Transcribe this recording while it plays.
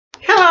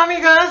Hello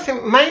amigos,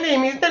 my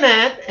name is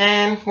Danette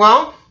and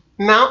well,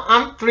 now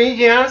I'm 3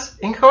 years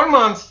in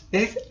hormones.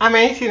 It's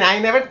amazing. I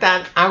never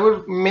thought I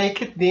would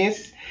make it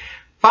this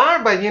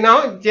far, but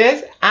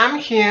yes, I'm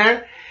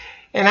here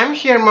and I'm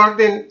here more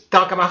than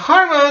talk about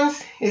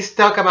hormones, is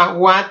talk about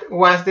what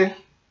was the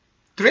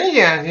 3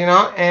 years,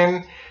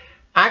 and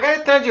I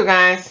gotta tell you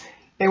guys,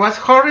 it was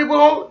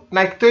horrible.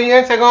 Like 2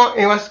 years ago,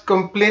 it was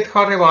complete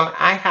horrible.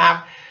 I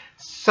have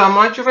so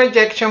much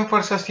rejection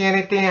for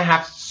society. I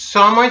have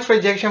so much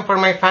rejection for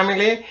my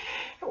family.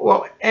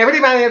 Well,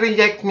 everybody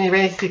rejects me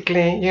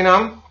basically,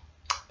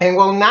 And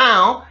well,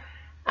 now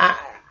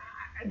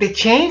the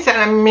changes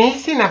are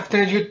amazing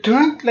after you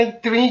turn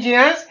like 3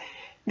 years.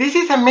 This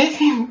is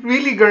amazing,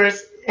 really,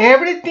 girls.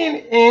 Everything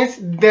is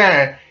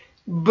there.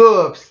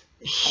 Boobs,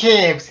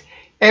 hips,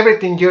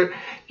 everything. Your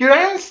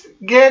arms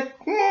get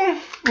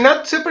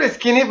not super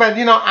skinny, but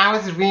I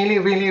was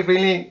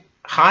really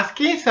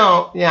husky.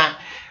 So yeah,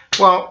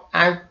 well,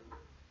 I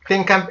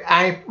think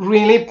I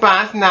really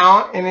passed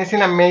now, and it's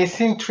an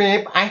amazing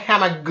trip. I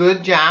have a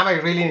good job. I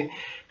really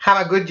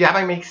have a good job.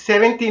 I make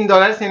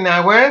 $17 an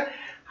hour.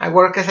 I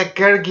work as a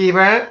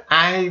caregiver.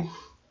 I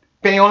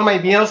pay all my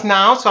bills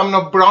now, so I'm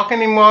not broke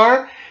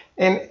anymore,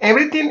 and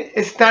everything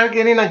start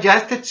getting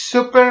adjusted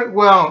super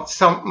well.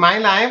 So my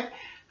life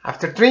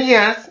after 3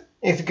 years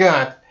is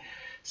good.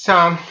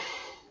 So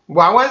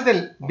what was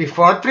the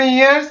before 3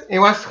 years? It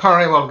was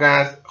horrible,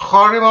 girls.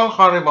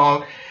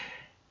 Horrible.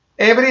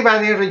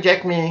 Everybody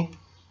reject me.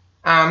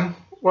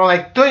 Well,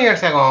 like 2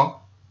 years ago,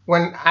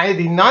 when I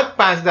did not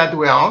pass that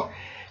well,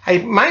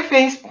 my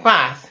face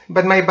passed,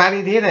 but my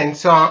body didn't.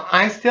 So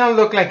I still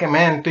look like a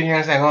man 2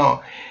 years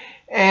ago.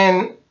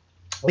 And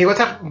it was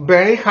a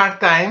very hard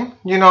time,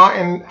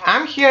 and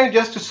I'm here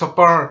just to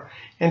support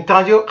and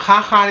tell you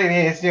how hard it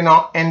is,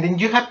 and then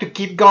you have to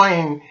keep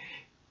going.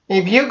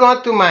 If you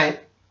go to my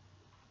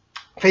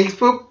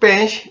Facebook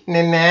page,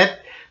 Nanette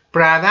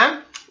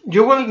Prada,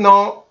 you will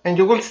know and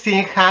you will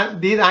see how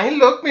did I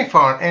look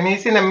before, and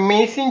it's an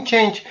amazing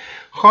change.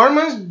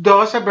 Hormones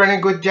does a very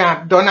good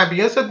job. Don't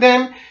abuse of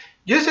them.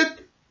 Use it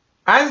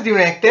as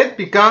directed,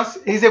 because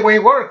it's the way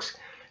it works.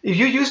 If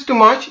you use too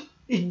much,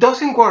 it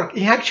doesn't work.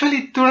 It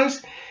actually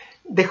turns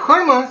the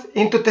hormones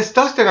into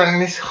testosterone,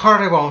 and it's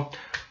horrible.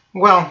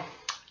 Well,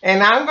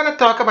 and I'm gonna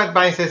talk about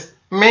vices.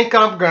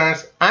 Makeup,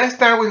 girls. I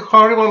start with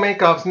horrible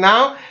makeups.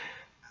 Now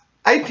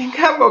I think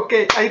I'm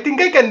okay. I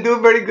think I can do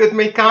very good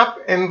makeup,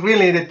 and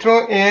really the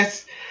truth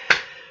is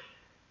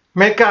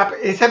makeup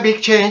is a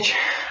big change.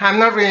 I'm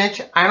not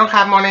rich. I don't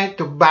have money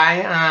to buy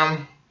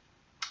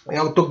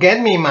to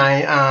get me my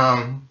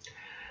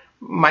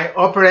my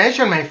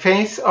operation, my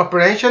face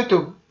operation,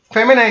 to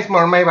feminize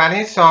more my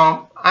body.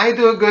 So I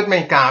do good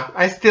makeup.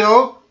 I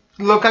still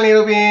look a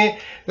little bit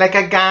like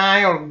a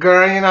guy or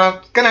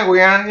girl, kind of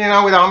weird,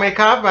 without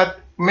makeup, but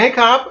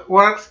makeup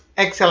works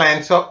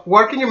excellent. So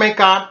work in your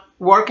makeup,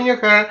 work in your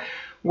hair,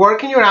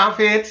 work in your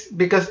outfits,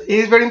 because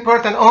it's very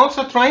important.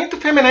 Also trying to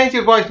feminize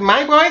your voice.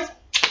 My voice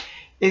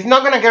is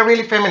not gonna get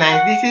really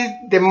feminized. This is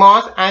the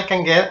most I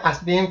can get as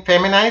being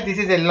feminized. This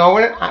is the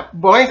lower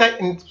voice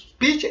in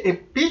pitch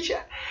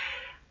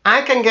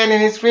I can get,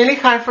 and it's really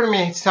hard for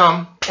me.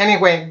 So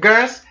anyway,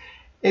 girls,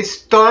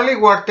 it's totally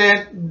worth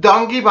it.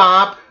 Don't give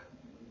up.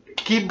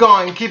 Keep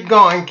going,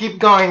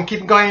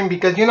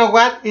 because you know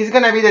what? It's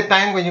gonna be the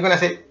time when you're gonna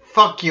say,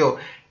 fuck you.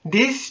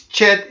 This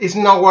shit is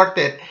not worth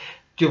it.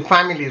 Your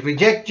family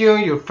reject you,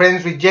 your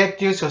friends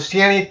reject you,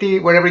 society,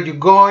 wherever you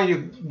go,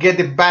 you get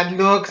the bad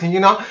looks, and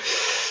you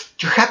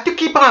have to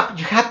keep up.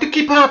 You have to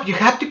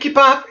keep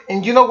up,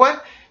 and you know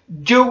what?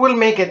 You will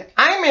make it.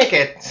 I make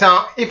it.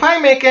 So if I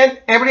make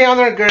it, every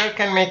other girl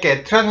can make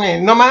it. Trust me,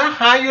 no matter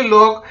how you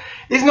look,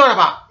 it's not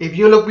about if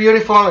you look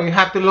beautiful or you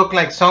have to look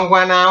like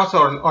someone else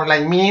or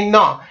like me.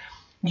 No,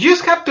 you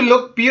just have to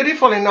look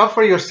beautiful enough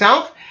for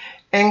yourself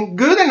and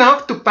good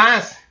enough to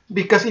pass.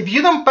 Because if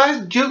you don't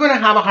pass, you're gonna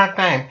have a hard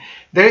time.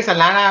 There is a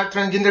lot of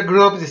transgender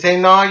groups that say,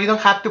 no, you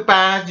don't have to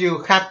pass.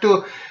 You have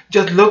to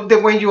just look the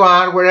way you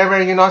are, wherever,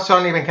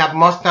 some even have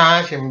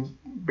mustache and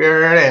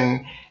beard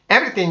and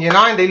everything,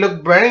 and they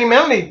look very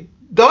manly.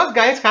 Those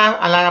guys have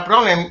a lot of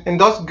problems, and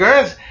those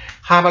girls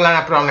have a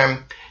lot of problems.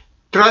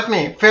 Trust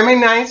me,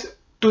 feminize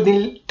to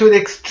the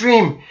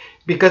extreme,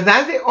 because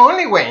that's the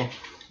only way.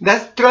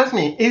 Trust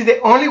me, is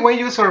the only way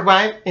you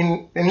survive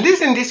at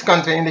least in this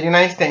country, in the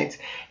United States.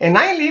 And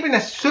I live in a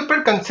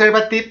super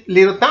conservative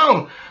little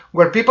town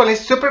where people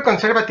is super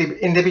conservative.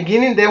 In the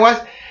beginning, there was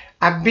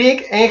a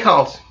big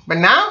a-holes, but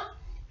now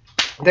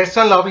they're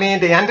so lovely.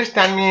 They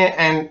understand me,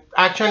 and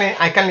actually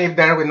I can live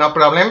there with no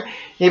problem.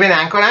 Even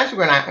Anchorage,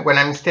 when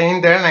I'm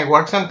staying there and I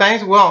work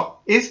sometimes,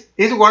 well, it's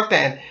worth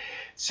it.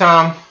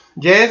 So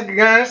yes,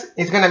 girls,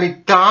 it's gonna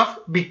be tough.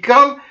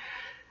 Become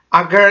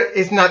a girl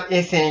is not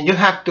easy. You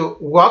have to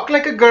walk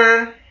like a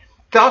girl,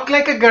 talk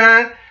like a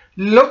girl,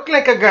 look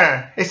like a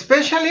girl.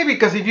 Especially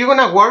because if you're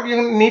gonna work,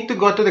 you need to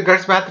go to the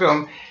girls'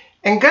 bathroom.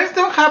 And girls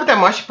don't have that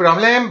much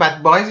problem,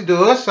 but boys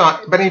do.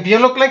 So, but if you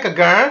look like a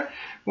girl,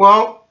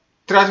 well,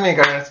 trust me,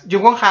 girls, you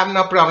won't have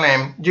no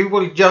problem. You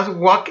will just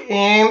walk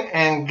in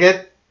and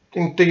get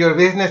into your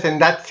business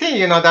and that's it.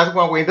 You know, that's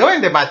what we do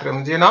in the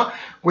bathrooms. You know,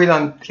 we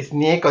don't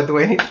sneak or do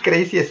any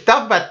crazy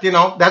stuff, but you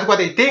know, that's what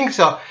they think.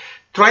 So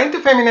trying to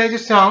feminize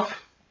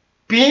yourself,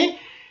 be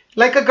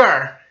like a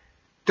girl.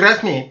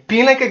 Trust me,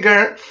 be like a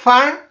girl,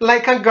 far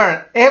like a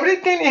girl.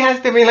 Everything has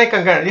to be like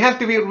a girl. You have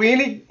to be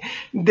really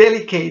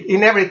delicate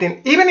in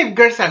everything. Even if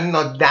girls are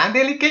not that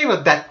delicate or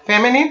that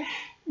feminine,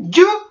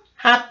 you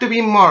have to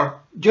be more.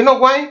 You know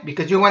why?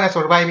 Because you want to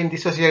survive in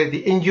this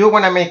society and you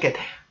want to make it.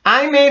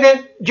 I made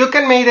it. You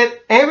can make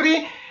it.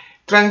 Every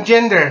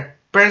transgender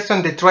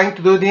person that's trying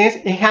to do this,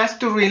 it has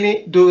to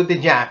really do the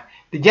job.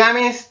 The job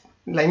is,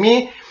 like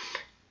me,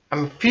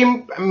 I'm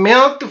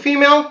male to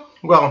female.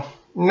 Well,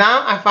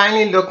 now I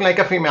finally look like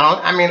a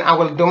female. I mean, I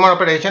will do more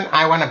operation.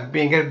 I want a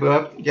bigger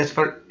boob just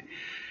for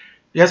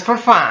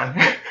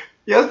fun.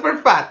 Just for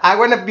fun. I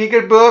want a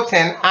bigger boobs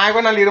and I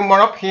want a little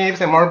more of hips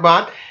and more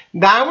butt.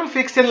 That will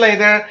fix it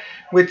later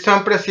with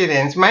some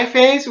proceedings. My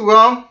face,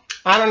 well,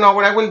 I don't know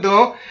what I will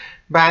do,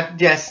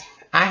 but yes,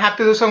 I have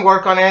to do some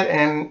work on it,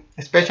 and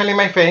especially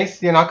my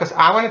face, you know, because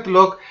I want it to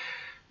look,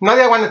 not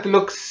that I want it to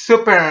look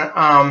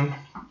super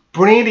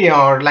pretty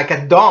or like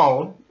a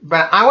doll,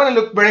 but I want to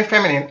look very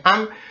feminine.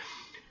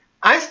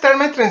 I started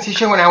my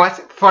transition when I was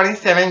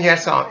 47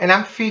 years old, and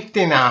I'm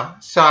 50 now.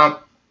 So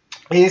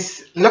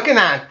it's looking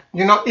at,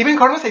 you know, even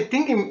hormones, I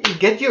think it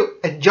get you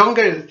a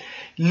younger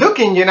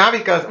looking, you know,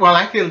 because, well,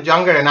 I feel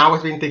younger and I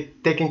was been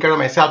taking care of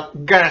myself.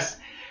 Girls,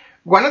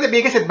 one of the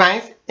biggest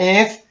advice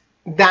is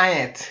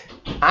diet.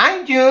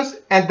 I use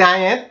a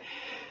diet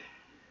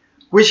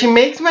which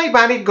makes my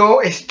body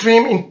go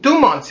extreme in 2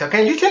 months.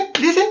 Okay,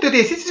 listen to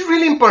this. This is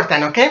really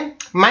important. Okay,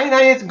 my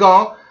diets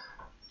go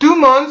 2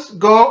 months.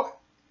 Go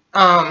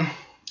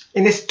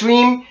in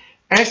extreme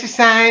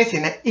exercise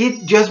and I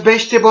eat just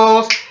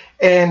vegetables,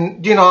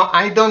 and you know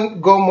I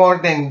don't go more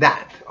than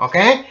that.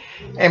 Okay,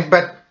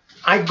 but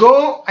I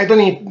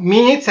don't eat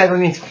meats, I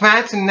don't eat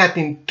fats,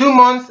 nothing. 2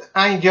 months,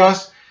 I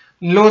just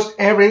lose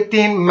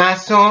everything,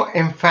 muscle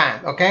and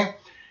fat, okay?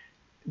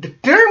 The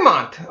 3rd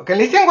month, okay,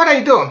 listen what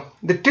I do.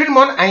 The 3rd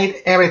month, I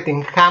eat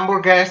everything.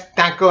 Hamburgers,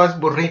 tacos,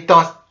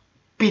 burritos,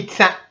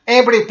 pizza,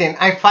 everything.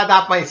 I fat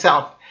up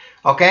myself,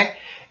 okay?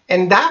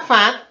 And that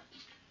fat,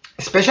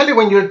 especially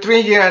when you're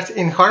 3 years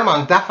in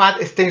hormones, that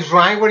fat stays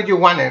right where you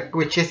want it,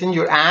 which is in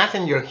your ass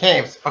and your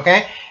hips,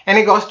 okay? And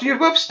it goes to your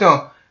boobs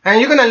too. And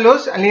you're gonna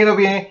lose a little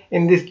bit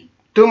in these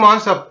 2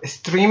 months of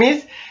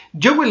extremis.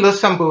 You will lose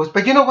some boobs,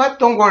 but you know what?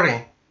 Don't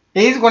worry.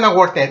 It's gonna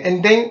worth it.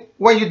 And then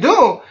what you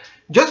do,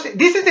 this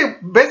is the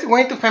best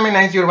way to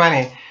feminize your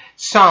body.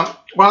 So,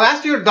 well,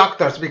 ask your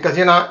doctors, because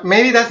you know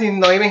maybe that's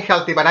not even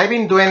healthy. But I've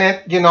been doing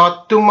it. You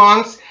know, 2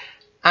 months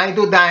I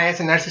do diets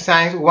and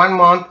exercise. 1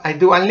 month I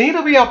do a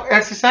little bit of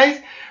exercise,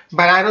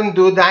 but I don't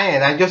do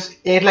diet. I just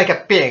eat like a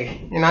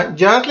pig. You know,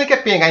 just like a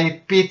pig. I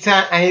eat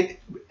pizza. I eat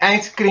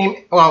ice cream.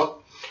 Well,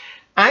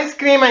 ice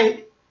cream,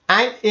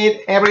 I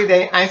eat every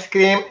day ice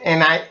cream,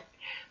 and I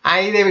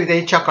eat every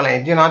day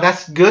chocolate. You know,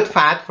 that's good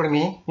fat for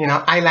me. You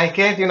know, I like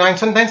it, you know, and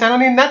sometimes I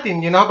don't eat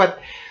nothing, you know, but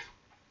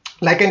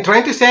like I'm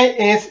trying to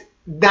say is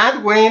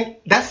that way,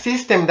 that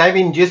system that I've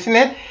been using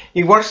it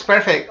works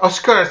perfect.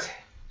 Of course,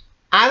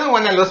 I don't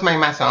want to lose my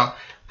muscle.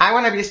 I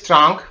want to be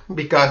strong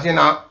because, you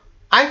know,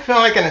 I feel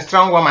like a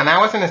strong woman. I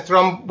wasn't a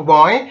strong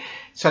boy,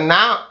 so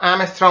now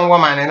I'm a strong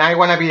woman, and I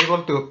want to be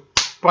able to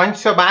punch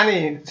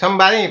somebody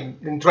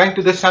trying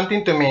to do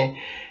something to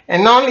me.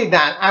 And not only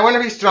that, I want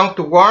to be strong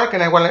to work,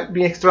 and I want to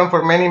be strong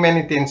for many,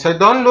 many things. So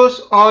don't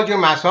lose all your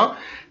muscle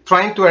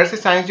trying to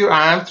exercise your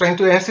arms, trying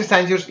to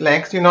exercise your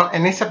legs, you know,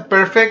 and it's a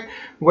perfect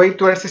way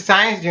to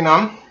exercise, you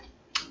know.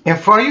 And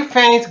for your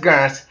face,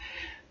 girls,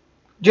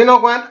 you know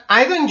what?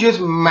 I don't use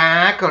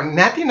MAC or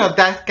nothing of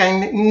that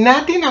kind,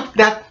 nothing of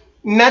that.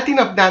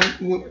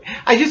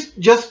 I use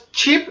just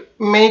cheap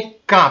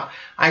makeup.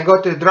 I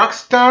go to the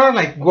drugstore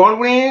like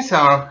Walgreens,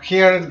 or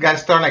here got a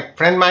store like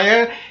Fred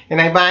Meyer,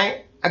 and I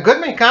buy a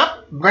good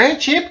makeup, very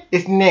cheap.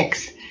 It's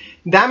NYX.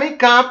 That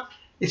makeup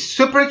is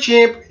super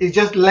cheap. It's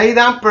just laid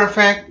down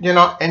perfect, you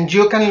know, and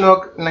you can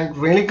look like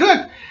really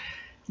good.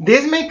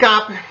 This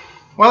makeup,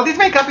 well, this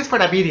makeup is for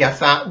the video,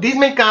 so this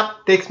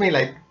makeup takes me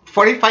like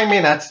 45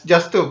 minutes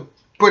just to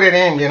put it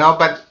in, you know,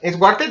 but it's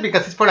worth it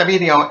because it's for a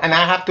video and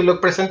I have to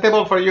look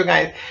presentable for you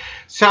guys.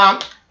 So,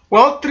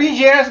 well, 3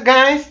 years,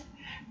 guys,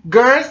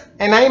 girls,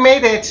 and I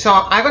made it. So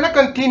I'm gonna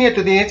continue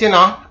to this, you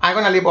know, I'm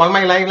gonna live all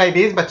my life like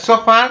this, but so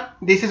far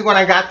this is what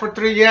I got for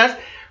 3 years.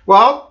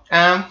 Well,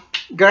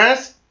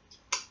 girls,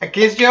 I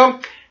kiss you.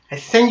 I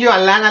send you a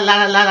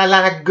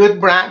lot of good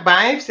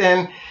vibes,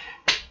 and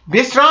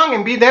be strong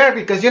and be there,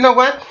 because you know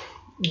what,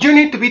 you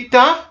need to be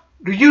tough.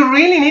 You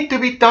really need to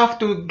be tough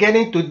to get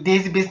into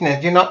this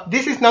business. You know,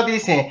 this is not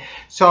easy.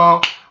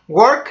 So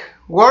work.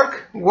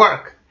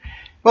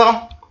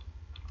 Well,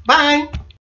 bye.